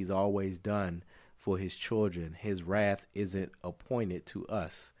as he's always done for his children. His wrath isn't appointed to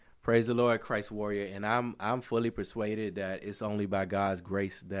us. Praise the Lord, Christ Warrior. And I'm fully persuaded that it's only by God's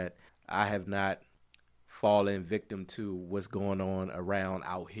grace that I have not fallen victim to what's going on around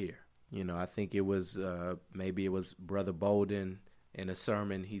out here. You know, I think it was maybe it was Brother Bolden in a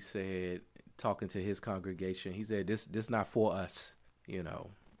sermon. He said, talking to his congregation, he said, this not for us, you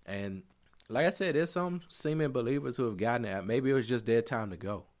know. And like I said, there's some seeming believers who have gotten it. Maybe it was just their time to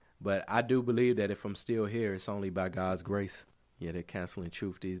go. But I do believe that if I'm still here, it's only by God's grace. Yeah, they're canceling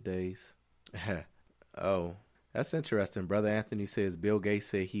truth these days. Oh, that's interesting. Brother Anthony says Bill Gates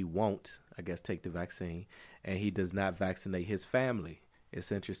said he won't, I guess, take the vaccine, and he does not vaccinate his family.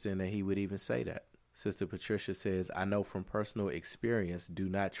 It's interesting that he would even say that. Sister Patricia says, I know from personal experience, do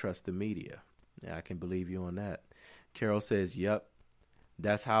not trust the media. Yeah, I can believe you on that. Carol says, yep,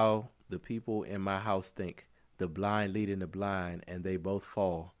 that's how the people in my house think. The blind leading the blind, and they both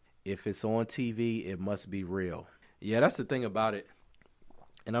fall. If it's on TV, it must be real. Yeah, that's the thing about it.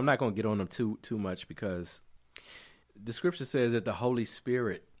 And I'm not going to get on them too much, because the scripture says that the Holy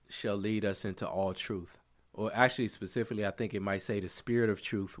Spirit shall lead us into all truth. Or actually, specifically, I think it might say the Spirit of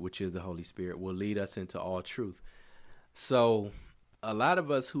truth, which is the Holy Spirit, will lead us into all truth. So a lot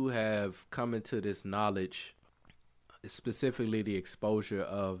of us who have come into this knowledge, specifically the exposure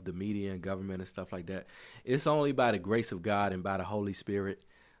of the media and government and stuff like that, it's only by the grace of God and by the Holy Spirit.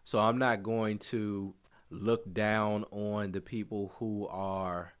 So I'm not going to look down on the people who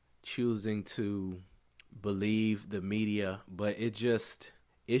are choosing to believe the media, but it's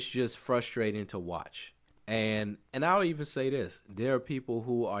just frustrating to watch. And I'll even say this. There are people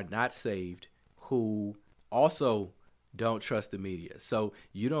who are not saved who also don't trust the media. So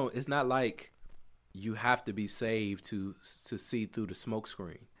it's not like you have to be saved to see through the smoke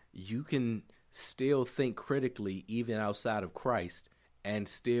screen. You can still think critically even outside of Christ and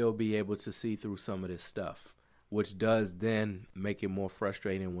still be able to see through some of this stuff, which does then make it more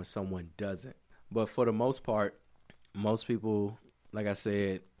frustrating when someone doesn't. But for the most part, most people, like I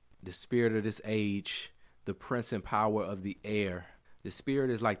said, the spirit of this age, the prince and power of the air, the spirit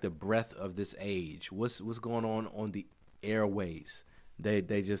is like the breath of this age. What's going on the airways? They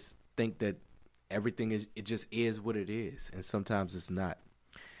just think that everything just is what it is, and sometimes it's not.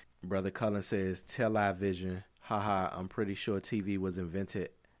 Brother Cullen says, television, haha, I'm pretty sure TV was invented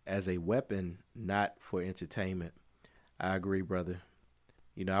as a weapon, not for entertainment. I agree, brother.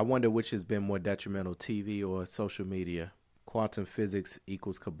 I wonder which has been more detrimental, TV or social media. Quantum physics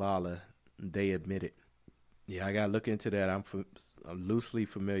equals Kabbalah. They admit it. Yeah, I got to look into that. I'm loosely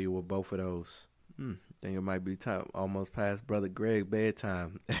familiar with both of those. Think it might be time, almost past Brother Greg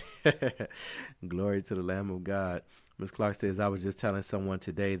bedtime. Glory to the Lamb of God. Ms. Clark says, I was just telling someone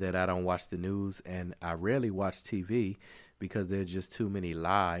today that I don't watch the news and I rarely watch TV because there are just too many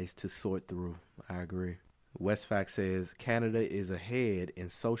lies to sort through. I agree. Westfax says, Canada is ahead in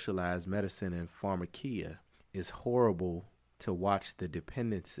socialized medicine and pharmacia. It's horrible to watch the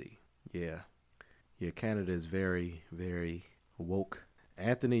dependency. Yeah, Canada is very, very woke.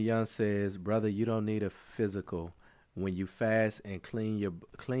 Anthony Young says, brother, you don't need a physical. When you fast and clean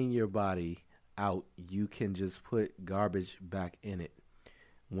your body out, you can just put garbage back in it.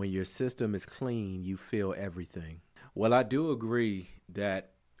 When your system is clean, you feel everything. Well, I do agree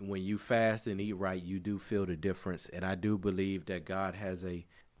that when you fast and eat right, you do feel the difference. And I do believe that God has a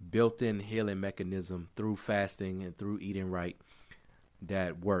built-in healing mechanism through fasting and through eating right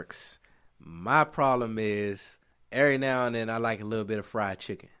that works. My problem is every now and then I like a little bit of fried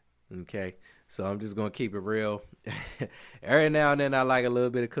chicken. Okay, so I'm just going to keep it real. Every now and then I like a little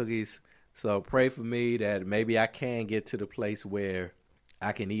bit of cookies. So pray for me that maybe I can get to the place where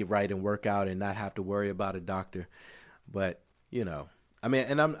I can eat right and work out and not have to worry about a doctor. But,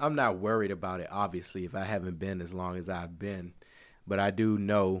 and I'm not worried about it, obviously, if I haven't been as long as I've been. But I do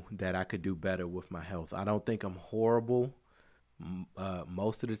know that I could do better with my health. I don't think I'm horrible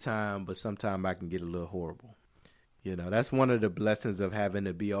most of the time, but sometimes I can get a little horrible. That's one of the blessings of having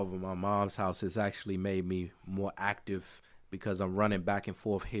to be over my mom's house. It's actually made me more active because I'm running back and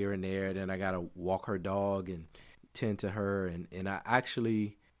forth here and there. Then I got to walk her dog and tend to her. And I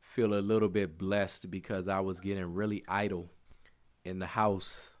actually feel a little bit blessed because I was getting really idle in the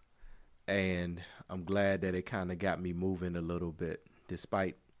house. And I'm glad that it kind of got me moving a little bit,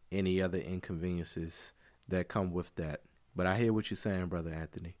 despite any other inconveniences that come with that. But I hear what you're saying, Brother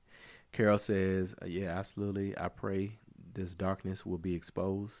Anthony. Carol says, yeah, absolutely. I pray this darkness will be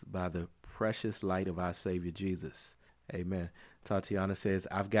exposed by the precious light of our Savior Jesus. Amen. Tatiana says,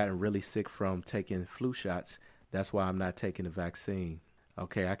 I've gotten really sick from taking flu shots. That's why I'm not taking the vaccine.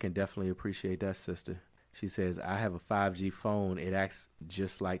 Okay, I can definitely appreciate that, sister. She says, I have a 5G phone. It acts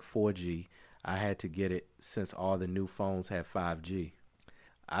just like 4G. I had to get it since all the new phones have 5G.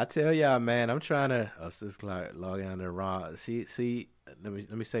 I tell y'all, man, I'm trying to. Oh, Sis Clark logging on there wrong. See. Let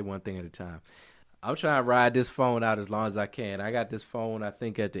me say one thing at a time. I'm trying to ride this phone out as long as I can. I got this phone, I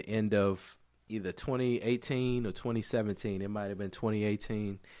think, at the end of either 2018 or 2017. It might have been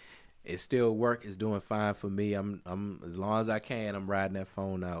 2018. It still works. It's doing fine for me. I'm as long as I can, I'm riding that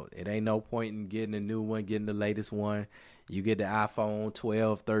phone out. It ain't no point in getting a new one, getting the latest one. You get the iPhone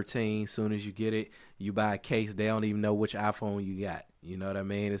 12, 13. Soon as you get it, you buy a case. They don't even know which iPhone you got. You know what I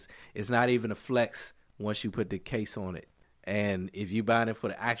mean? It's not even a flex once you put the case on it. And if you buy it for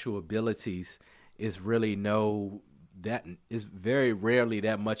the actual abilities, it's really no that is very rarely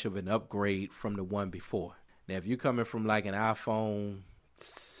that much of an upgrade from the one before. Now, if you're coming from like an iPhone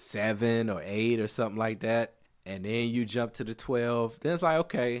 7 or 8 or something like that, and then you jump to the 12, then it's like,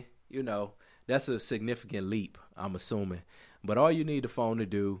 okay, that's a significant leap, I'm assuming. But all you need the phone to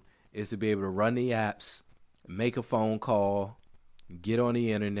do is to be able to run the apps, make a phone call, get on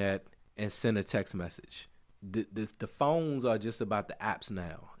the internet, and send a text message. The phones are just about the apps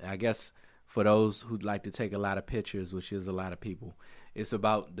now. And I guess for those who'd like to take a lot of pictures, which is a lot of people, it's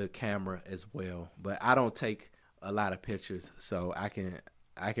about the camera as well. But I don't take a lot of pictures, so I can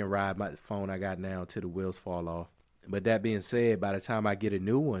ride my phone I got now till the wheels fall off. But that being said, by the time I get a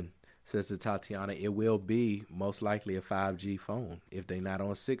new one, Sister Tatiana, it will be most likely a 5G phone if they not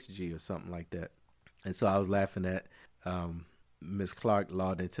on 6G or something like that. And so I was laughing at Miss Clark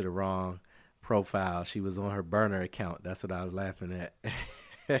logged into the wrong profile. She was on her burner account. That's what I was laughing at.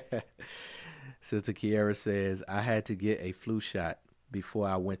 Sister Kiera says, I had to get a flu shot before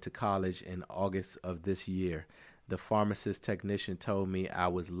I went to college in August of this year. The pharmacist technician told me I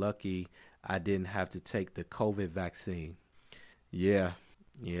was lucky I didn't have to take the COVID vaccine. Yeah,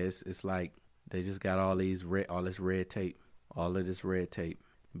 it's like they just got all this red tape.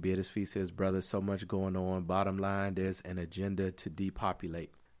 Beatrice Fee says, brother, so much going on. Bottom line, there's an agenda to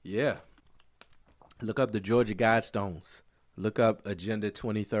depopulate. Yeah. Look up the Georgia Guidestones. Look up Agenda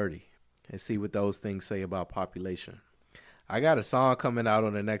 2030 and see what those things say about population. I got a song coming out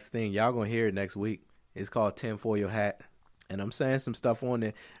on the next thing. Y'all gonna hear it next week. It's called 10 for Your Hat. And I'm saying some stuff on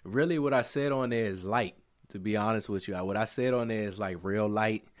there. Really what I said on there is light, to be honest with you. What I said on there is like real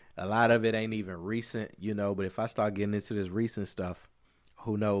light. A lot of it ain't even recent, but if I start getting into this recent stuff,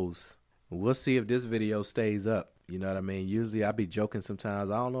 who knows? We'll see if this video stays up. You know what I mean? Usually I be joking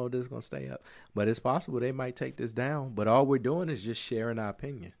sometimes. I don't know if this is going to stay up. But it's possible they might take this down. But all we're doing is just sharing our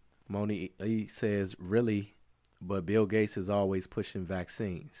opinion. Moni says, really? But Bill Gates is always pushing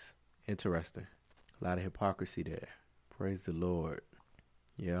vaccines. Interesting. A lot of hypocrisy there. Praise the Lord.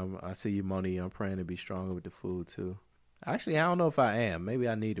 Yeah, I see you, Moni. I'm praying to be stronger with the food, too. Actually, I don't know if I am. Maybe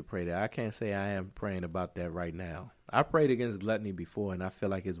I need to pray that. I can't say I am praying about that right now. I prayed against gluttony before, and I feel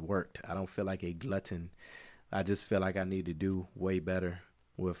like it's worked. I don't feel like a glutton. I just feel like I need to do way better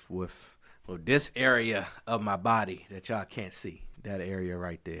with this area of my body that y'all can't see. That area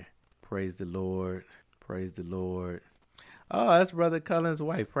right there. Praise the Lord. Praise the Lord. Oh, that's Brother Cullen's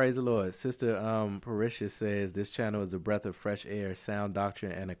wife. Praise the Lord. Sister Parisha says, this channel is a breath of fresh air, sound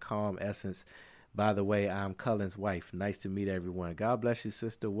doctrine, and a calm essence. By the way, I'm Cullen's wife. Nice to meet everyone. God bless you,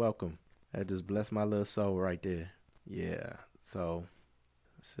 sister. Welcome. That just blessed my little soul right there. Yeah. So,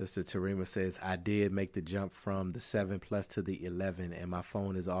 Sister Tarima says, I did make the jump from the 7 Plus to the 11, and my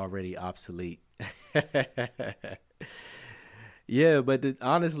phone is already obsolete. Yeah, but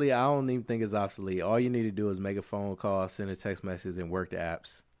honestly, I don't even think it's obsolete. All you need to do is make a phone call, send a text message, and work the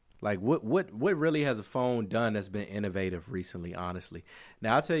apps. Like, what really has a phone done that's been innovative recently, honestly?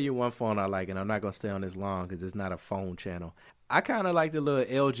 Now, I'll tell you one phone I like, and I'm not going to stay on this long because it's not a phone channel. I kind of like the little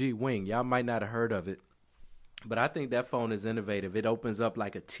LG Wing. Y'all might not have heard of it, but I think that phone is innovative. It opens up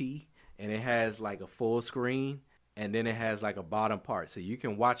like a T, and it has like a full screen, and then it has like a bottom part. So you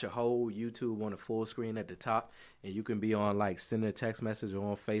can watch a whole YouTube on a full screen at the top, and you can be on like sending a text message or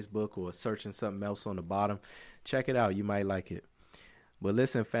on Facebook or searching something else on the bottom. Check it out. You might like it. But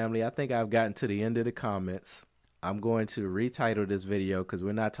listen, family, I think I've gotten to the end of the comments. I'm going to retitle this video because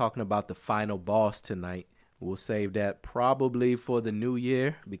we're not talking about the final boss tonight. We'll save that probably for the new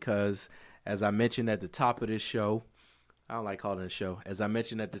year because, as I mentioned at the top of this show, I don't like calling it a show. As I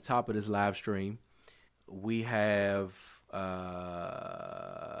mentioned at the top of this live stream, we have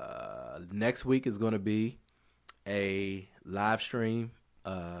next week is going to be a live stream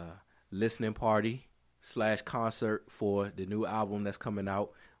listening party / concert for the new album that's coming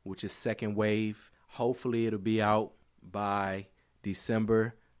out, which is Second Wave. Hopefully it'll be out by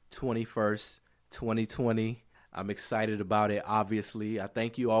December 21st, 2020. I'm excited about it, obviously. I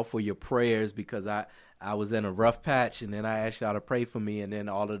thank you all for your prayers because I was in a rough patch, and then I asked y'all to pray for me, and then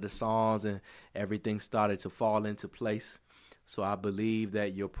all of the songs and everything started to fall into place. So I believe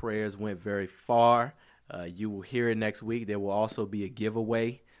that your prayers went very far. You will hear it next week. There will also be a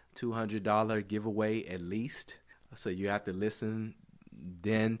giveaway. $200 giveaway at least. So you have to listen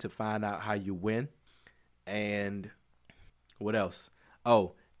then to find out how you win. And what else?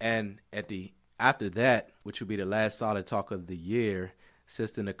 Oh, and after that, which will be the last solid talk of the year,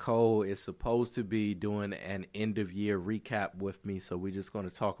 Sister Nicole is supposed to be doing an end of year recap with me. So we're just going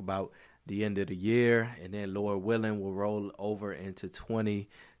to talk about the end of the year, and then Lord willing, we'll roll over into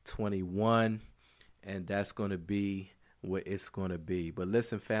 2021, and that's going to be what it's going to be. But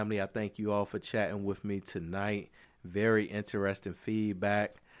listen, family, I thank you all for chatting with me tonight. Very interesting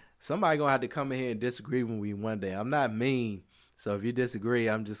feedback. Somebody gonna have to come in here and disagree with me one day. I'm not mean, so if you disagree,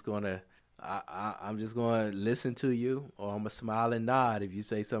 I'm just gonna listen to you, or I'm gonna smile and nod if you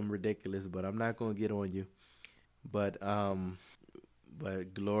say something ridiculous. But I'm not gonna get on you. But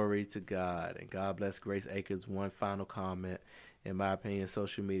glory to God, and God bless Grace Acres. One final comment. In my opinion,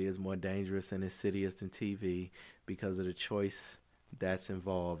 social media is more dangerous and insidious than TV because of the choice that's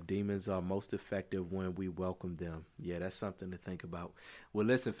involved. Demons are most effective when we welcome them. Yeah, that's something to think about. Well,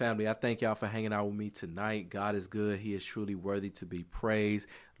 listen, family, I thank y'all for hanging out with me tonight. God is good. He is truly worthy to be praised.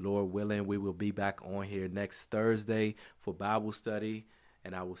 Lord willing, we will be back on here next Thursday for Bible study,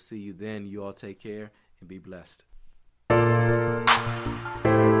 and I will see you then. You all take care and be blessed.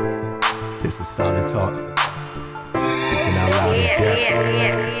 This is Solid Talk. Speaking out loud in depth.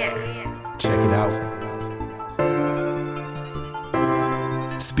 Check it out.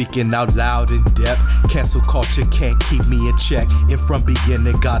 Speaking out loud in depth. Cancel culture can't keep me in check. And from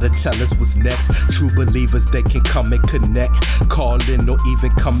beginning, gotta tell us what's next. True believers, they can come and connect. Call in or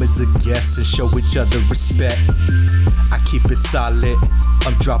even come as a guest and show each other respect. I keep it solid.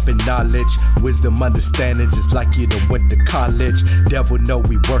 I'm dropping knowledge, wisdom, understanding, just like you done went to college. Devil know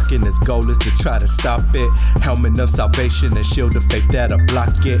we working, his goal is to try to stop it. Helmet of salvation and shield of faith that'll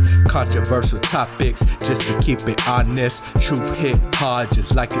block it. Controversial topics, just to keep it honest. Truth hit hard,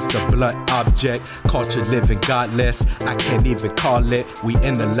 just like it's a blunt object. Culture living godless, I can't even call it. We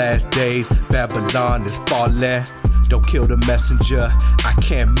in the last days, Babylon is falling. Don't kill the messenger, I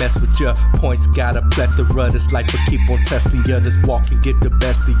can't mess with ya. Points got a plethora, this life will keep on testing ya. This walk and get the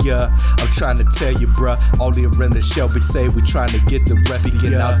best of ya. I'm trying to tell you, bruh, only a remnant shall be saved. We trying to get the rest of ya.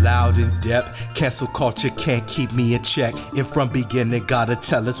 Speaking out loud in depth, cancel culture can't keep me in check. And from beginning, gotta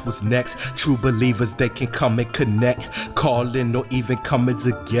tell us what's next. True believers, they can come and connect. Call in or even come as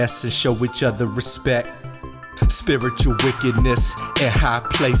a guest and show each other respect. Spiritual wickedness in high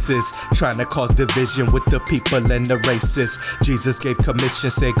places, trying to cause division with the people and the races. Jesus gave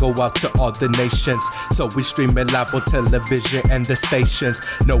commission, say go out to all the nations. So we streaming live on television and the stations.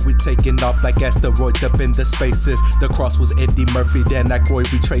 No, we taking off like asteroids up in the spaces. The cross was Eddie Murphy, Dan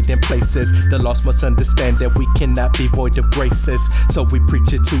Aykroyd, we trading places. The lost must understand that we cannot be void of graces. So we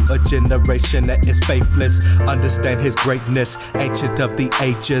preach it to a generation that is faithless. Understand his greatness, ancient of the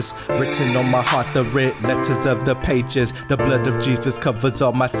ages. Written on my heart, the red letters of the pages. The blood of Jesus covers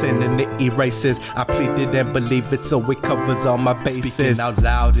all my sin and it erases. I plead it and believe it, so it covers all my bases. Speaking out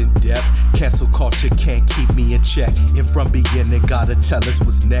loud in depth, cancel culture can't keep me in check. And from beginning, gotta tell us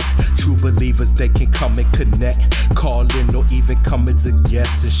what's next. True believers, they can come and connect. Call in or even come as a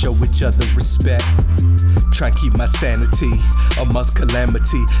guest and show each other respect. Try and keep my sanity amongst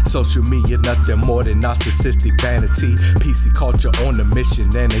calamity. Social media, nothing more than narcissistic vanity. PC culture on a mission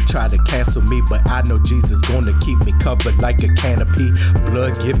and they try to cancel me, but I know Jesus gonna keep me covered like a canopy.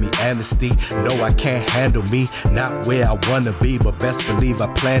 Blood give me amnesty. No, I can't handle me. Not where I wanna be, but best believe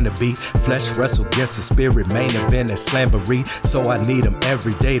I plan to be. Flesh wrestle against the spirit, main event and slambery. So I need them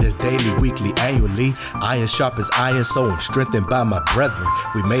every day, that's daily, weekly, annually. Iron sharp as iron, so I'm strengthened by my brethren.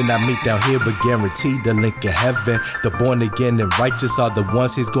 We may not meet down here, but guaranteed the link in heaven. The born again and righteous are the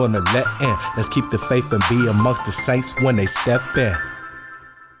ones he's gonna let in. Let's keep the faith and be amongst the saints when they step in.